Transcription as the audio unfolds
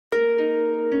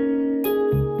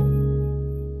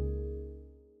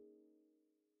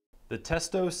The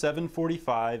Testo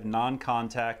 745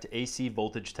 non-contact AC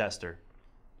voltage tester.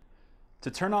 To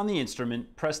turn on the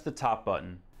instrument, press the top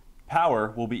button.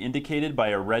 Power will be indicated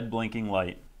by a red blinking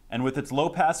light, and with its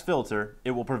low-pass filter,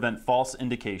 it will prevent false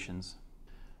indications.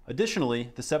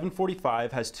 Additionally, the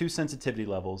 745 has two sensitivity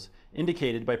levels,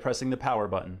 indicated by pressing the power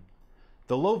button.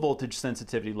 The low voltage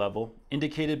sensitivity level,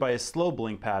 indicated by a slow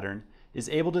blink pattern, is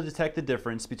able to detect the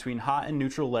difference between hot and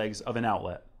neutral legs of an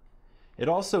outlet. It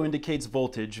also indicates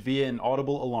voltage via an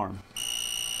audible alarm.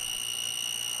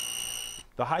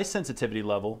 The high sensitivity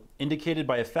level, indicated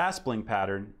by a fast blink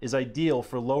pattern, is ideal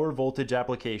for lower voltage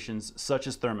applications such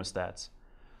as thermostats.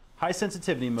 High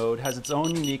sensitivity mode has its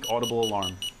own unique audible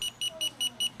alarm.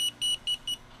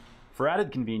 For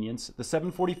added convenience, the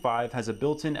 745 has a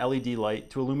built-in LED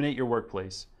light to illuminate your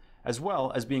workplace, as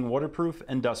well as being waterproof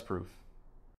and dustproof.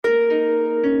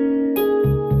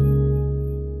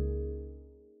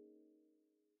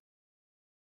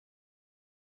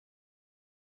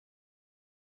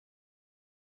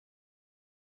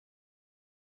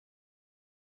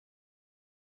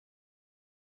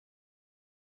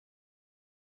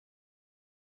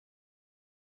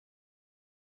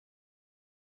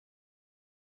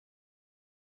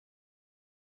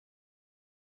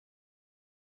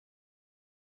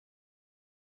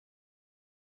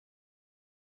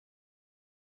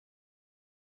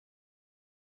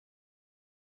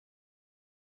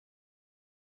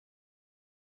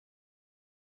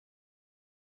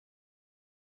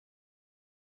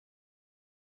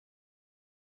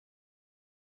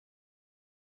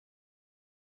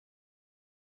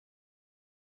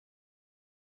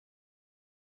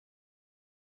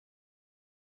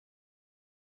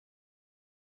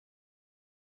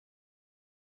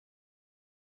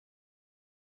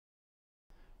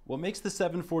 What makes the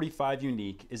 745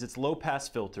 unique is its low-pass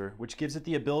filter, which gives it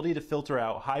the ability to filter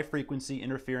out high-frequency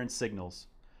interference signals.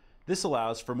 This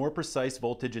allows for more precise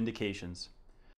voltage indications.